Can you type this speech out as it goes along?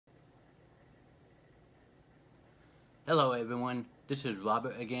Hello everyone, this is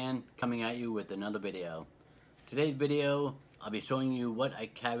Robert again, coming at you with another video. Today's video, I'll be showing you what I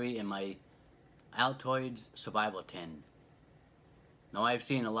carry in my Altoids survival tin. Now I've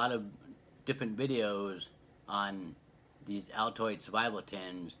seen a lot of different videos on these Altoid survival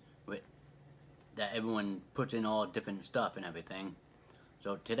tins that everyone puts in all different stuff and everything.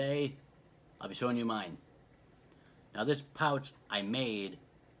 So today, I'll be showing you mine. Now this pouch I made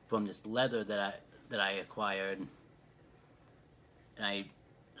from this leather that I acquired, and I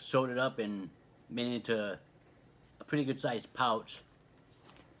sewed it up and made it into a pretty good sized pouch.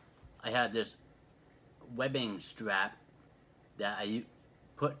 I had this webbing strap that I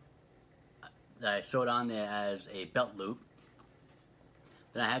sewed on there as a belt loop.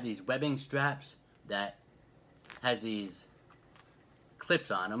 Then I have these webbing straps that has these clips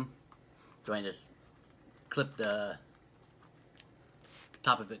on them, so I just clip the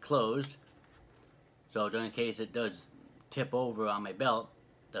top of it closed, so just in case it does tip over on my belt,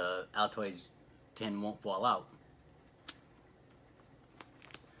 the Altoids tin won't fall out.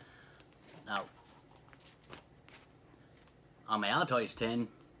 Now, on my Altoids tin,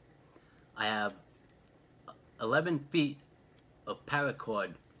 I have 11 feet of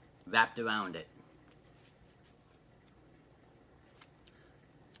paracord wrapped around it.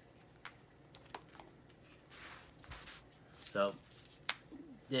 So,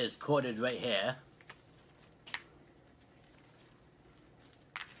 there's cordage right here.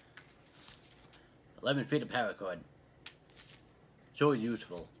 "11 feet of paracord." It's always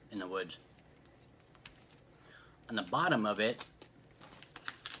useful in the woods. On the bottom of it,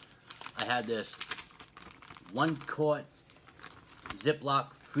 I had this 1-quart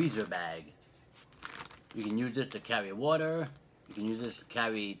Ziploc freezer bag. You can use this to carry water. You can use this to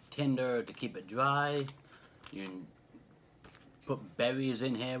carry tinder to keep it dry. You can put berries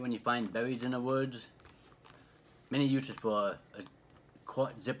in here when you find berries in the woods. Many uses for a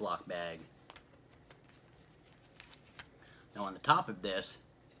quart Ziploc bag. Now on the top of this,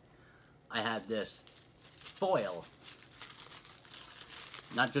 I have this foil.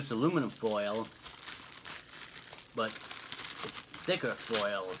 Not just aluminum foil, but it's thicker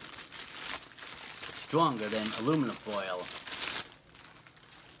foil. It's stronger than aluminum foil.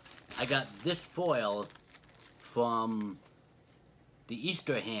 I got this foil from the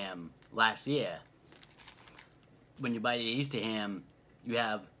Easter ham last year. When you buy the Easter ham, you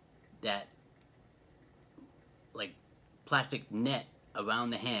have that like plastic net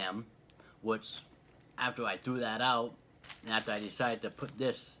around the ham, which after I threw that out, and after I decided to put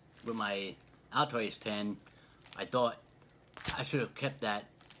this with my Altoids tin, I thought I should have kept that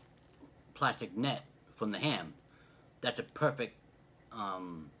plastic net from the ham. That's a perfect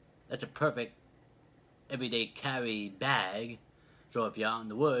everyday carry bag. So if you're out in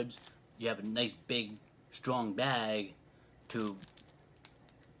the woods, you have a nice big strong bag to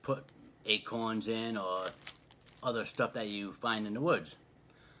put acorns in or other stuff that you find in the woods.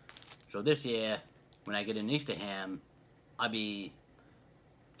 So this year, when I get an Easter ham, I'll be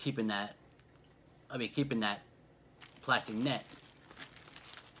keeping that plastic net.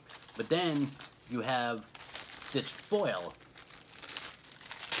 But then you have this foil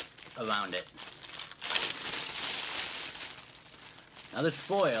around it. Now this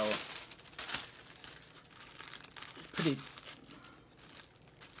foil is pretty,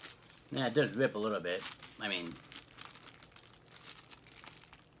 yeah, it does rip a little bit. I mean,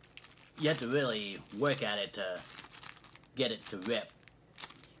 you have to really work at it to get it to rip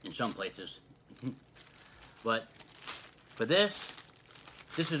in some places. But for this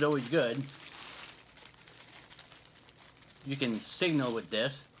is always good. You can signal with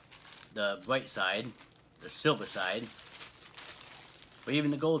this, the bright side, the silver side, or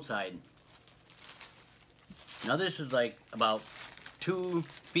even the gold side. Now this is like about 2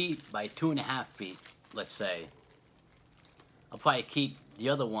 feet by 2.5 feet, let's say. I'll probably keep the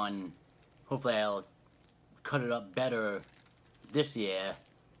other one, hopefully I'll cut it up better this year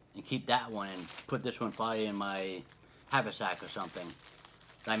and keep that one and put this one probably in my haversack or something.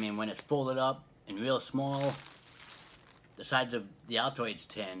 I mean, when it's folded up and real small, the size of the Altoids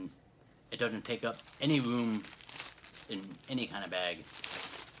tin, it doesn't take up any room in any kind of bag.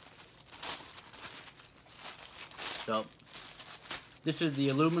 So, this is the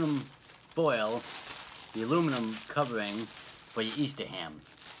aluminum foil, the aluminum covering for your Easter ham.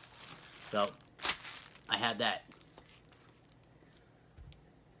 So, I had that.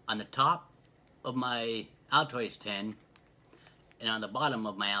 On the top of my Altoids tin, and on the bottom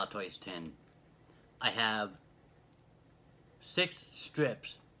of my Altoids tin, I have 6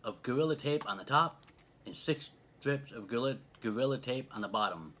 strips of Gorilla Tape on the top and 6 strips of Gorilla Tape on the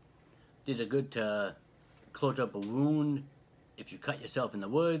bottom. These are good to close up a wound if you cut yourself in the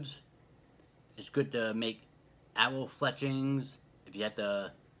woods. It's good to make arrow fletchings if you have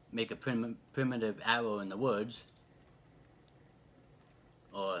to make a primitive arrow in the woods,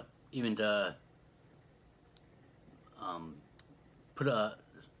 or even to put a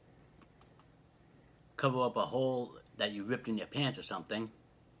cover up a hole that you ripped in your pants or something.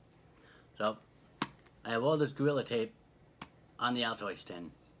 So I have all this Gorilla Tape on the Altoids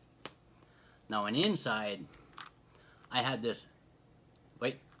tin. Now on the inside, I have this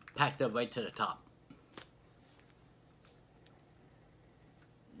packed up right to the top.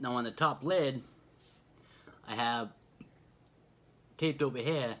 Now on the top lid, I have taped over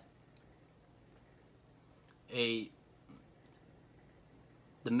here the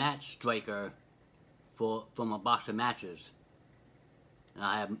match striker from a box of matches. And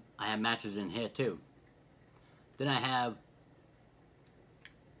I have matches in here too. Then I have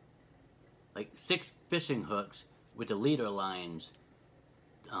like 6 fishing hooks with the leader lines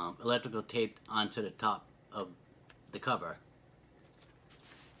electrical taped onto the top of the cover.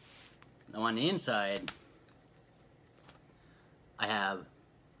 Now on the inside, I have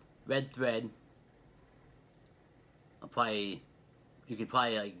red thread. You could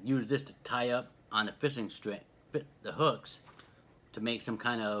probably use this to tie up on the fishing string, the hooks, to make some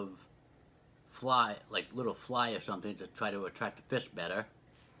kind of fly, like little fly or something, to try to attract the fish better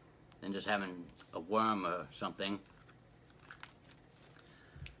than just having a worm or something.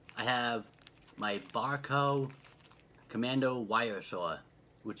 I have my Barco Commando wire saw,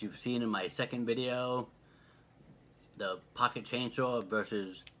 which you've seen in my second video, the pocket chainsaw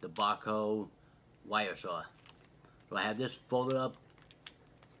versus the Barco wire saw. So I have this folded up,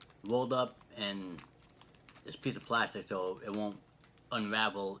 rolled up, and this piece of plastic so it won't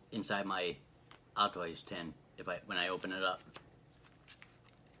unravel inside my Altoids tin when I open it up.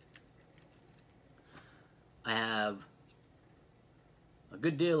 I have a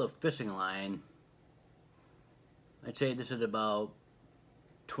good deal of fishing line. I'd say this is about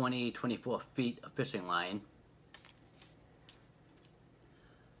 24 feet of fishing line.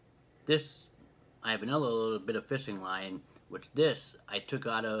 I have another little bit of fishing line, which I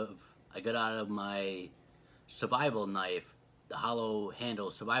got out of my survival knife, the hollow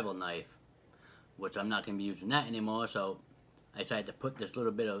handle survival knife, which I'm not going to be using that anymore, so I decided to put this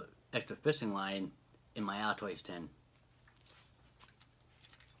little bit of extra fishing line in my Altoids tin.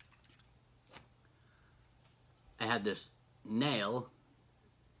 I have this nail,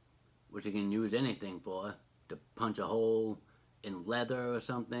 which you can use anything for, to punch a hole in leather or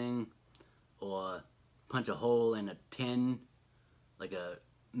something, or punch a hole in a tin, like a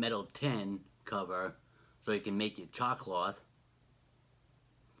metal tin cover, so you can make your chalk cloth.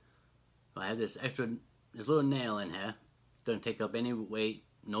 So I have this little nail in here. Doesn't take up any weight,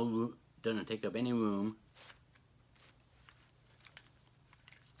 doesn't take up any room.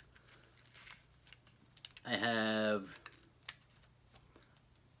 I have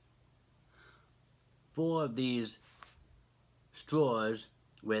 4 of these straws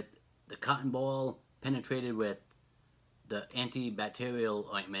with the cotton ball penetrated with the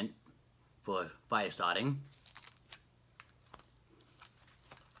antibacterial ointment for fire starting.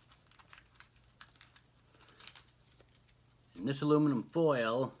 And this aluminum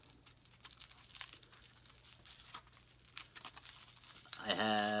foil, I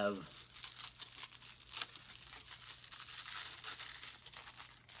have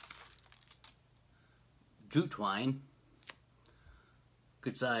jute twine,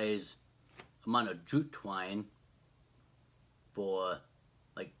 good size amount of jute twine for,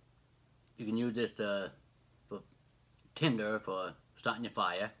 like, you can use this for tinder for starting your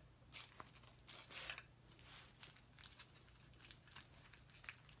fire.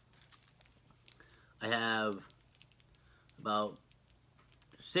 I have about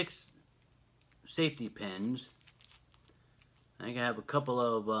 6 safety pins. I think I have a couple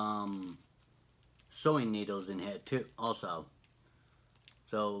of sewing needles in here too, also.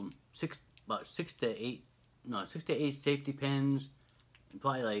 So about 6 to 8 safety pins, and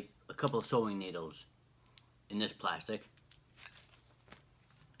probably like a couple of sewing needles in this plastic.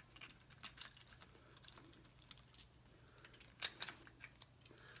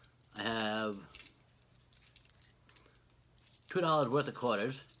 I have $2 worth of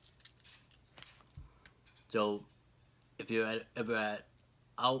quarters. So if you're ever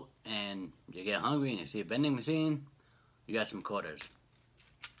out and you get hungry and you see a vending machine, you got some quarters.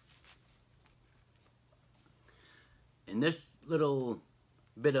 In this little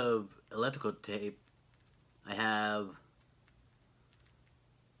bit of electrical tape, I have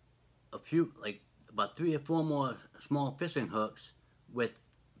a few, like about 3 or 4 more small fishing hooks with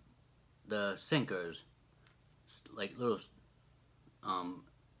the sinkers. like um,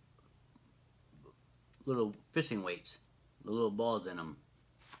 little fishing weights, the little balls in them.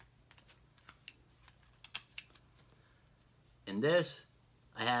 In this,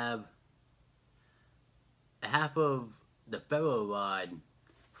 I have a half of the ferro rod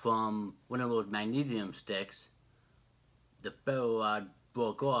from one of those magnesium sticks. The ferro rod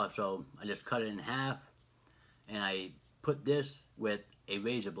broke off, so I just cut it in half, and I put this with a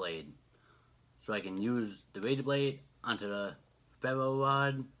razor blade, so I can use the razor blade onto the ferro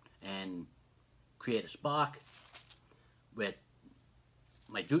rod and create a spark with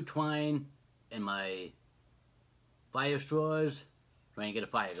my jute twine and my fire straws, so I can get a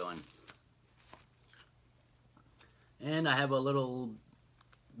fire going. And I have a little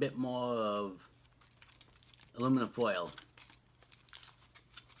bit more of aluminum foil.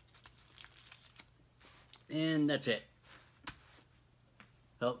 And that's it.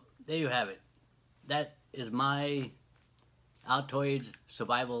 So there you have it. That is my Altoids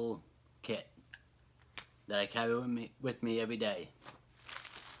survival kit that I carry with me every day.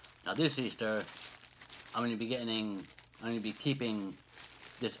 Now this Easter, I'm going to be keeping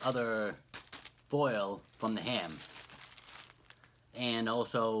this other foil from the ham, and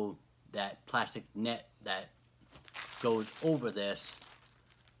also that plastic net that goes over this,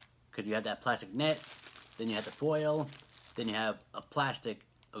 because you have that plastic net, then you have the foil, then you have a plastic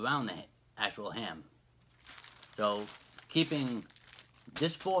around the actual ham. So keeping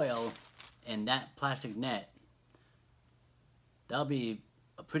this foil and that plastic net, that'll be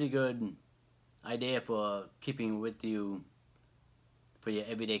a pretty good idea for keeping with you for your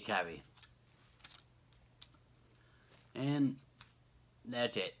everyday carry. And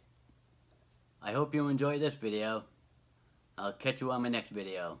that's it. I hope you enjoyed this video. I'll catch you on my next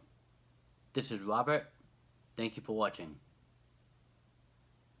video. This is Robert. Thank you for watching.